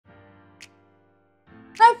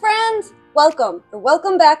Welcome or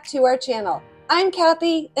welcome back to our channel. I'm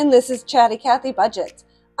Kathy and this is Chatty Kathy Budgets.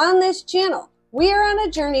 On this channel, we are on a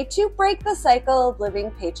journey to break the cycle of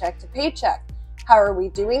living paycheck to paycheck. How are we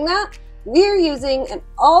doing that? We are using an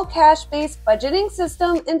all cash-based budgeting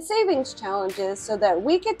system and savings challenges so that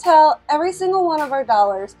we could tell every single one of our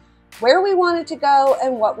dollars where we want it to go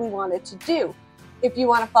and what we want it to do. If you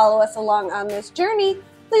want to follow us along on this journey,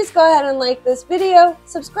 please go ahead and like this video,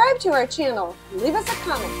 subscribe to our channel, and leave us a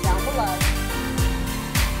comment down below.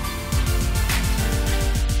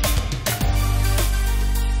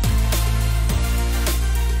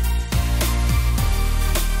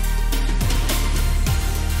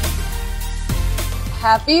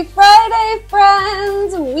 Happy Friday,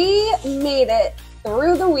 friends! We made it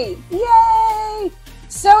through the week. Yay!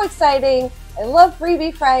 So exciting. I love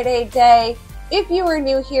Freebie Friday Day. If you are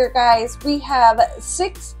new here, guys, we have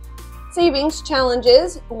 6 savings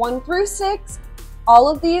challenges, 1 through 6. All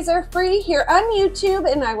of these are free here on YouTube,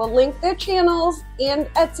 and I will link their channels and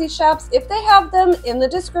Etsy shops if they have them in the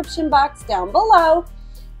description box down below.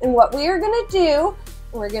 And what we are going to do,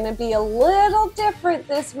 we're going to be a little different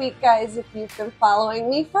this week, guys, if you've been following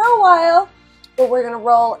me for a while. But we're going to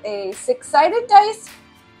roll a 6-sided dice.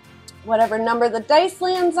 Whatever number the dice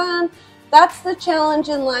lands on, that's the challenge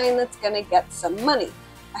in line that's going to get some money.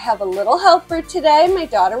 I have a little helper today, my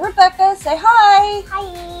daughter Rebecca. Say hi. Hi.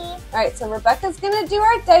 All right, so Rebecca's going to do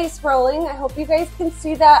our dice rolling. I hope you guys can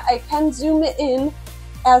see that. I can zoom it in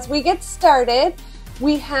as we get started.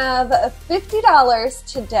 We have $50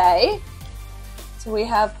 today. So we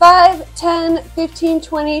have 5, 10, 15,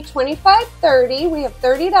 20, 25, 30. We have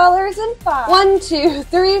 $30 in 5. 1, 2,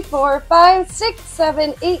 3, 4, 5, 6,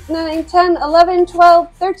 7, 8, 9, 10, 11,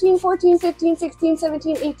 12, 13, 14, 15, 16,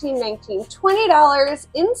 17, 18, 19, $20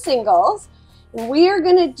 in singles. And we are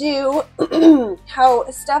going to do how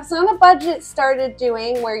Steph's on a Budget started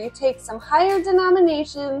doing, where you take some higher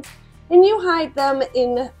denominations and you hide them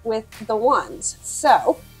in with the ones.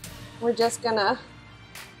 So we're just going to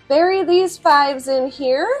bury these 5s in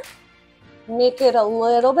here, make it a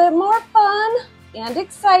little bit more fun and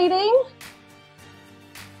exciting,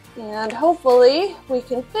 and hopefully we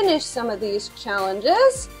can finish some of these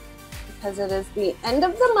challenges because it is the end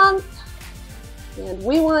of the month and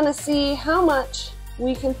we want to see how much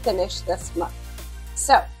we can finish this month.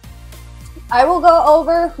 So I will go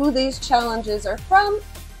over who these challenges are from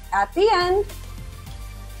at the end.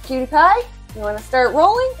 Cutie Pie, you want to start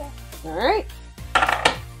rolling? All right.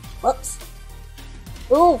 Whoops.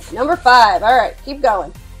 Ooh, number 5. All right, keep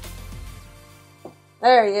going.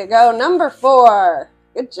 There you go. Number 4.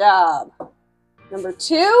 Good job. Number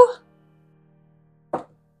 2.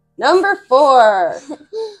 Number 4.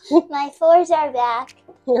 My 4s are back.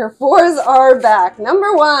 Your 4s are back.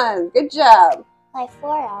 Number 1. Good job. My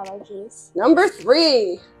 4 allergies. Number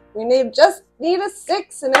 3. We just need a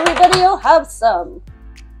 6 and everybody will have some.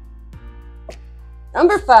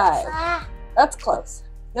 Number 5. That's close.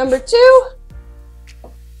 Number 2.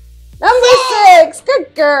 Number 6.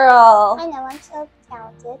 Good girl. I know, I'm so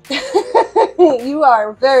talented. You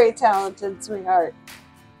are very talented, sweetheart.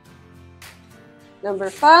 Number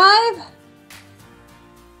 5.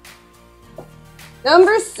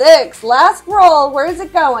 Number 6. Last roll. Where is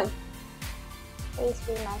it going? Please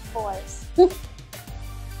be my 4s.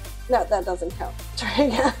 No, that doesn't count. Try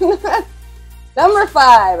again. Number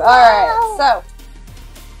 5. All right. So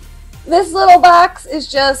this little box is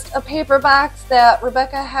just a paper box that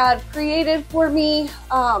Rebecca had created for me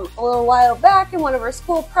a little while back in one of her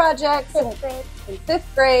school projects in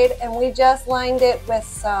 5th grade, and we just lined it with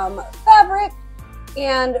some fabric,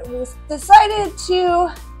 and we decided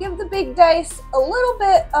to give the big dice a little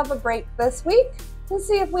bit of a break this week and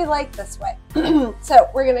see if we like this way. So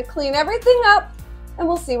we're going to clean everything up and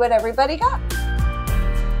we'll see what everybody got.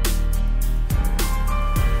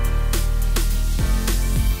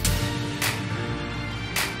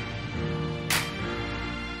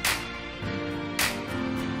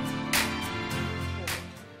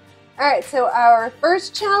 All right, so our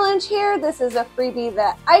first challenge here, this is a freebie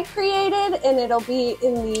that I created, and it'll be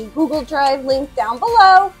in the Google Drive link down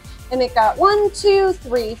below. And it got $1, $2,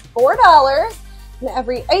 $3, $4, and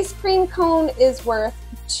every ice cream cone is worth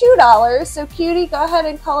 $2. So Cutie, go ahead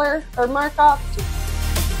and color or mark off.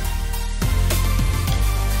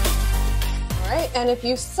 All right, and if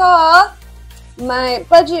you saw my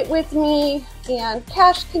budget with me and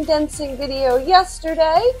cash condensing video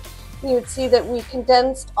yesterday, you would see that we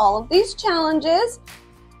condensed all of these challenges.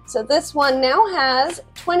 So this one now has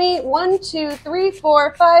 20, 1, 2, 3,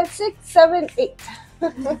 4, 5, 6, 7, 8.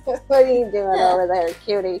 What are you doing over there,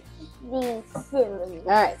 Cutie? All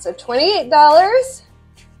right, so $28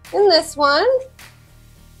 in this one.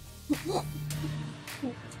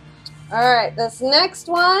 Alright, this next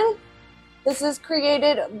one, this is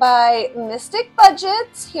created by Mystic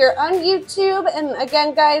Budgets here on YouTube. And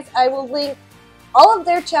again, guys, I will link all of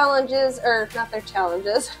their challenges, or not their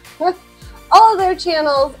challenges, all of their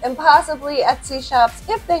channels and possibly Etsy shops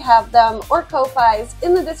if they have them, or Ko-Fis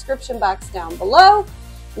in the description box down below.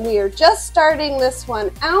 We are just starting this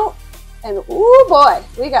one out, and ooh boy,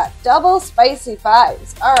 we got double spicy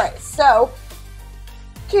fives. Alright, so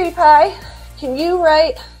Cutie Pie, can you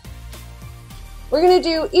write, we're going to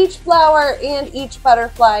do each flower and each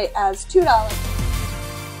butterfly as $2.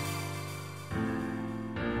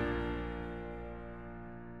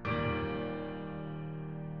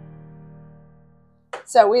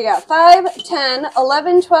 So we got 5, 10,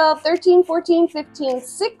 11, 12, 13, 14, 15,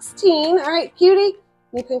 16. All right, Cutie,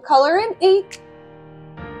 you can color in 8.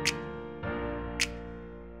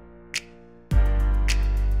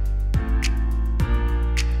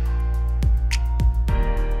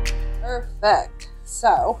 Perfect.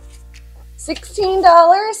 So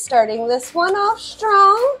 $16, starting this one off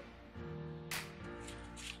strong.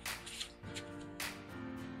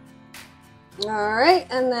 All right,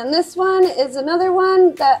 and then this one is another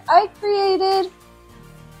one that I created.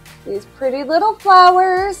 These pretty little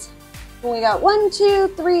flowers. And we got $1, $2,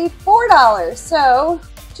 $3, $4. So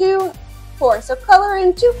 2, 4. So color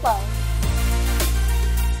in 2 flowers.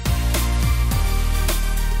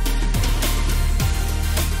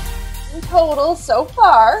 In total so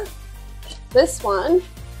far, this one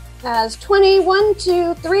has 20, 1,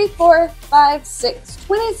 2, 3, 4, 5, 6,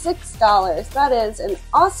 $26. That is an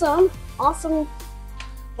awesome,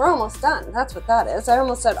 we're almost done. That's what that is. I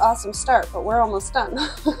almost said awesome start, but we're almost done.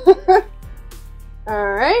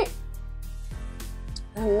 All right.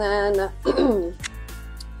 And then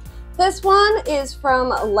this one is from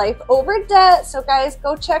Life Over Debt. So guys,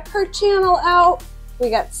 go check her channel out. We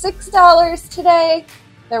got $6 today.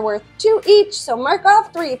 They're worth 2 each, so mark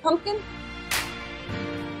off 3, Pumpkin.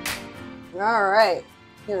 All right.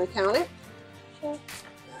 You want to count it? Sure.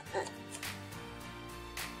 Okay.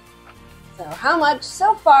 So how much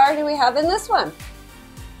so far do we have in this one?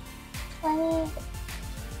 20,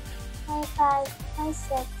 25,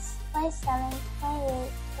 26, 27, 28,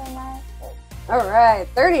 29, 30. All right,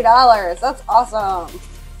 $30. That's awesome.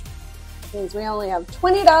 Means we only have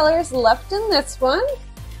 $20 left in this one.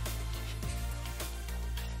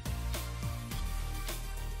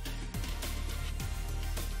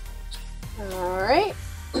 All right,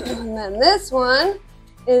 and then this one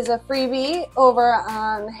is a freebie over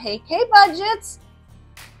on Hey K Budgets.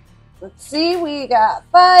 Let's see, we got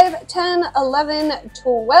 $5, $10, $11,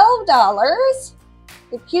 $12.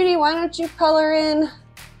 The Cutie, why don't you color in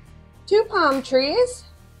 2 palm trees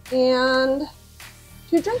and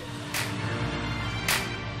 2 drinks.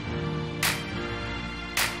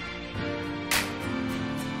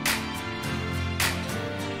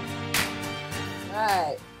 All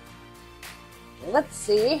right. Let's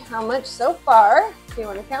see how much so far. Do you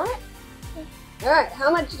want to count it? All right, how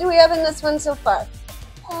much do we have in this one so far?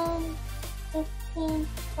 10, 15,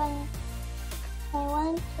 20,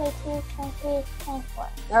 21, 22, 23, 24.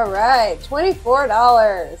 All right,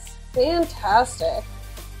 $24. Fantastic.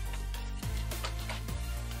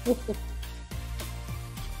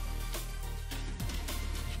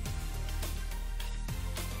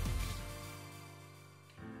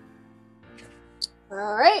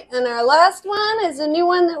 All right, and our last one is a new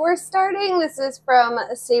one that we're starting. This is from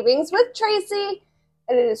Savings with Tracy.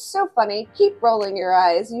 And it is so funny. Keep rolling your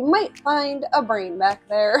eyes. You might find a brain back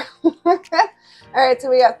there. All right, so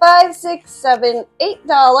we got $5, $6, $7,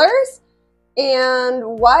 $8. And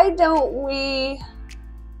why don't we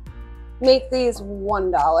make these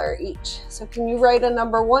 $1 each? So can you write a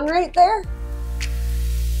number 1 right there?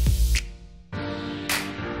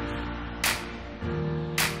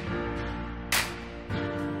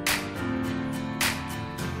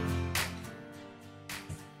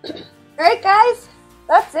 All right, guys,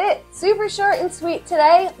 that's it. Super short and sweet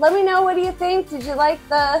today. Let me know, what do you think? Did you like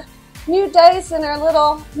the new dice in our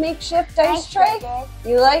little makeshift dice tray?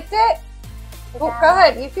 You liked it? Well, go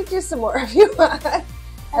ahead. You could do some more if you want.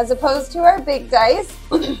 As opposed to our big dice.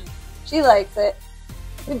 She likes it.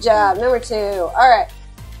 Good job. Number 2. All right.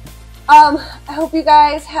 I hope you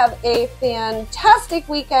guys have a fantastic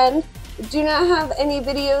weekend. We do not have any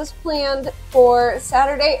videos planned for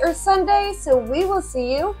Saturday or Sunday, so we will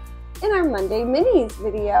see you in our Monday Minis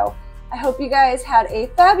video. I hope you guys had a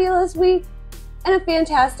fabulous week and a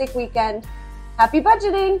fantastic weekend. Happy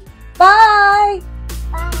budgeting. Bye.